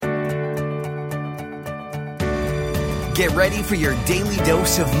Get ready for your daily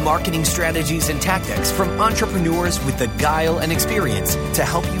dose of marketing strategies and tactics from entrepreneurs with the guile and experience to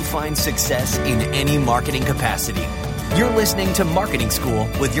help you find success in any marketing capacity. You're listening to Marketing School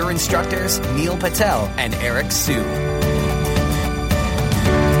with your instructors, Neil Patel and Eric Siu.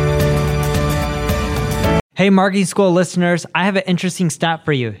 Hey, Marketing School listeners, I have an interesting stat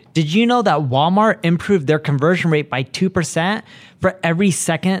for you. Did you know that Walmart improved their conversion rate by 2% for every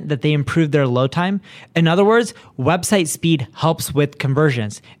second that they improved their load time? In other words, website speed helps with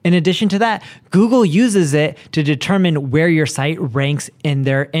conversions. In addition to that, Google uses it to determine where your site ranks in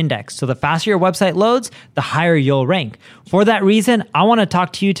their index. So the faster your website loads, the higher you'll rank. For that reason, I want to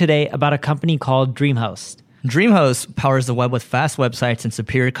talk to you today about a company called DreamHost. DreamHost powers the web with fast websites and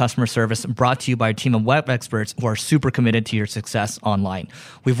superior customer service, brought to you by a team of web experts who are super committed to your success online.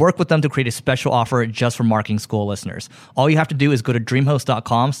 We've worked with them to create a special offer just for Marketing School listeners. All you have to do is go to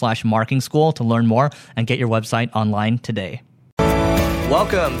dreamhost.com/marketing school to learn more and get your website online today.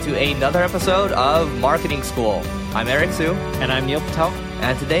 Welcome to another episode of Marketing School. I'm Eric Siu. And I'm Neil Patel.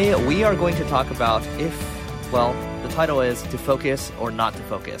 And today we are going to talk about the title is To Focus or Not to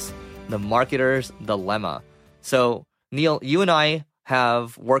Focus, the marketer's dilemma. So, Neil, you and I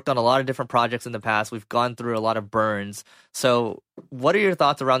have worked on a lot of different projects in the past. We've gone through a lot of burns. So, what are your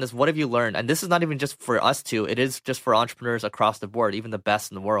thoughts around this? What have you learned? And this is not even just for us two. It is just for entrepreneurs across the board, even the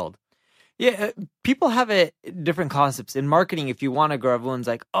best in the world. Yeah, people have different concepts. In marketing, if you want to grow, everyone's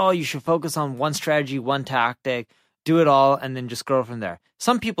like, oh, you should focus on one strategy, one tactic, do it all, and then just grow from there.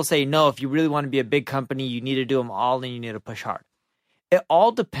 Some people say, no, if you really want to be a big company, you need to do them all and you need to push hard. It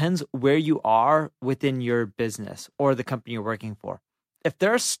all depends where you are within your business or the company you're working for. If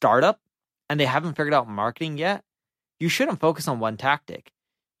they're a startup and they haven't figured out marketing yet, you shouldn't focus on one tactic.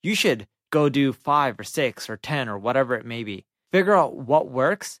 You should go do 5 or 6 or 10 or whatever it may be. Figure out what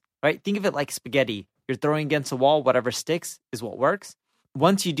works, right? Think of it like spaghetti. You're throwing against a wall, whatever sticks is what works.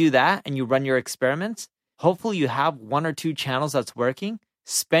 Once you do that and you run your experiments, hopefully you have 1 or 2 channels that's working.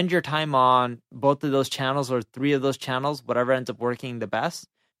 Spend your time on both of those channels or 3 of those channels, whatever ends up working the best.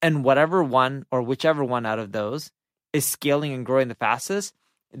 And whatever one or whichever one out of those is scaling and growing the fastest,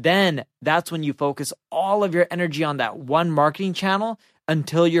 then that's when you focus all of your energy on that one marketing channel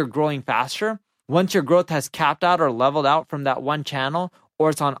until you're growing faster. Once your growth has capped out or leveled out from that one channel or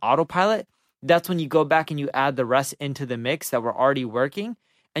it's on autopilot, that's when you go back and you add the rest into the mix that were already working.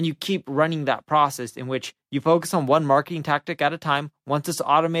 And you keep running that process in which you focus on one marketing tactic at a time. Once it's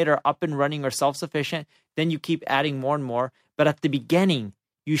automated or up and running or self-sufficient, then you keep adding more and more. But at the beginning,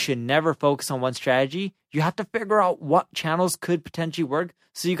 you should never focus on one strategy. You have to figure out what channels could potentially work.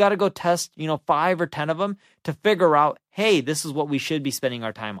 So you got to go test, 5 or 10 of them to figure out, hey, this is what we should be spending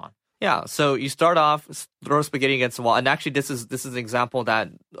our time on. Yeah, so you start off, throw spaghetti against the wall. And actually, this is an example that,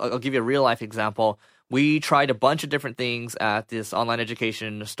 I'll give you a real-life example. We tried a bunch of different things at this online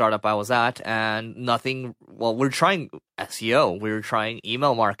education startup I was at, and nothing. Well, we were trying SEO, we were trying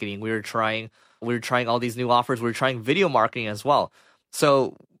email marketing, we were trying all these new offers, we were trying video marketing as well.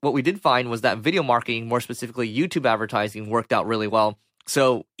 So what we did find was that video marketing, more specifically YouTube advertising, worked out really well.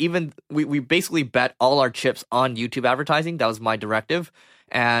 So even we basically bet all our chips on YouTube advertising. That was my directive.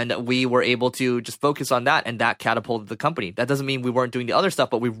 And we were able to just focus on that, and that catapulted the company. That doesn't mean we weren't doing the other stuff,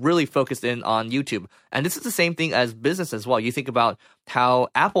 but we really focused in on YouTube. And this is the same thing as business as well. You think about how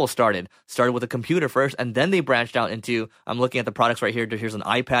Apple started with a computer first, and then they branched out into, I'm looking at the products right here. Here's an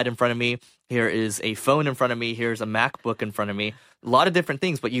iPad in front of me. Here is a phone in front of me. Here's a MacBook in front of me. A lot of different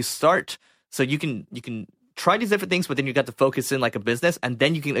things, but you start, so you can try these different things, but then you got to focus in like a business, and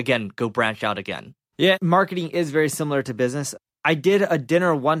then you can, again, go branch out again. Yeah, marketing is very similar to business. I did a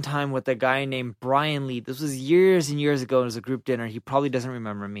dinner one time with a guy named Brian Lee. This was years and years ago. It was a group dinner. He probably doesn't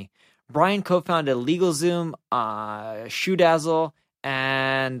remember me. Brian co-founded LegalZoom, ShoeDazzle,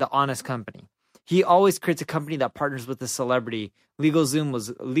 and The Honest Company. He always creates a company that partners with a celebrity. LegalZoom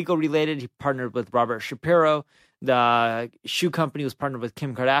was legal related. He partnered with Robert Shapiro. The shoe company was partnered with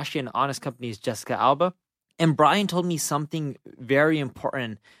Kim Kardashian. Honest Company is Jessica Alba. And Brian told me something very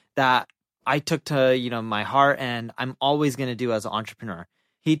important that I took to, my heart, and I'm always going to do as an entrepreneur.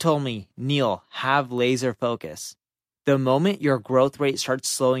 He told me, Neil, have laser focus. The moment your growth rate starts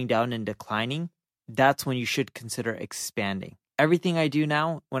slowing down and declining, that's when you should consider expanding. Everything I do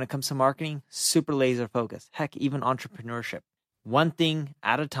now when it comes to marketing, super laser focused. Heck, even entrepreneurship. One thing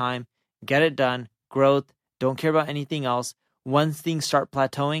at a time, get it done, growth, don't care about anything else. Once things start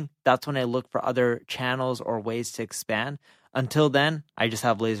plateauing, that's when I look for other channels or ways to expand. Until then, I just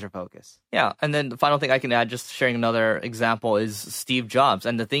have laser focus. Yeah, and then the final thing I can add, just sharing another example, is Steve Jobs.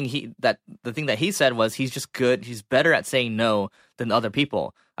 And the thing that he said was he's just good. He's better at saying no than other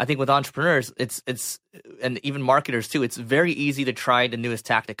people. I think with entrepreneurs, it's and even marketers too, it's very easy to try the newest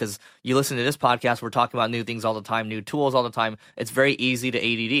tactic because you listen to this podcast, we're talking about new things all the time, new tools all the time. It's very easy to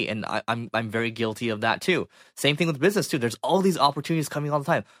ADD, and I'm very guilty of that too. Same thing with business too. There's all these opportunities coming all the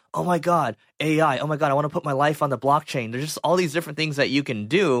time. Oh my God, AI. Oh my God, I want to put my life on the blockchain. There's just all these different things that you can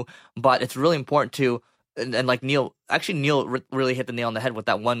do, but it's really important to. And like Neil really hit the nail on the head with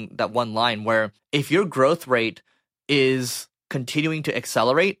that one line where if your growth rate is continuing to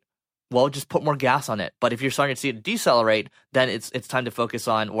accelerate, well, just put more gas on it. But if you're starting to see it decelerate, then it's time to focus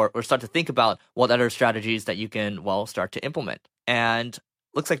on or start to think about what other strategies that you can, well, start to implement. And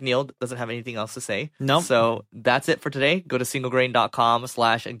looks like Neil doesn't have anything else to say. Nope. So that's it for today. Go to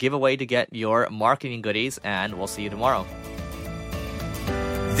singlegrain.com/giveaway to get your marketing goodies, and we'll see you tomorrow.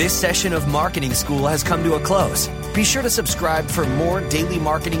 This session of Marketing School has come to a close. Be sure to subscribe for more daily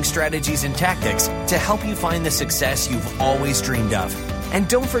marketing strategies and tactics to help you find the success you've always dreamed of. And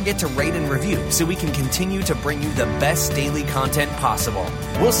don't forget to rate and review so we can continue to bring you the best daily content possible.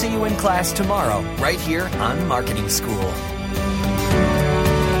 We'll see you in class tomorrow, right here on Marketing School.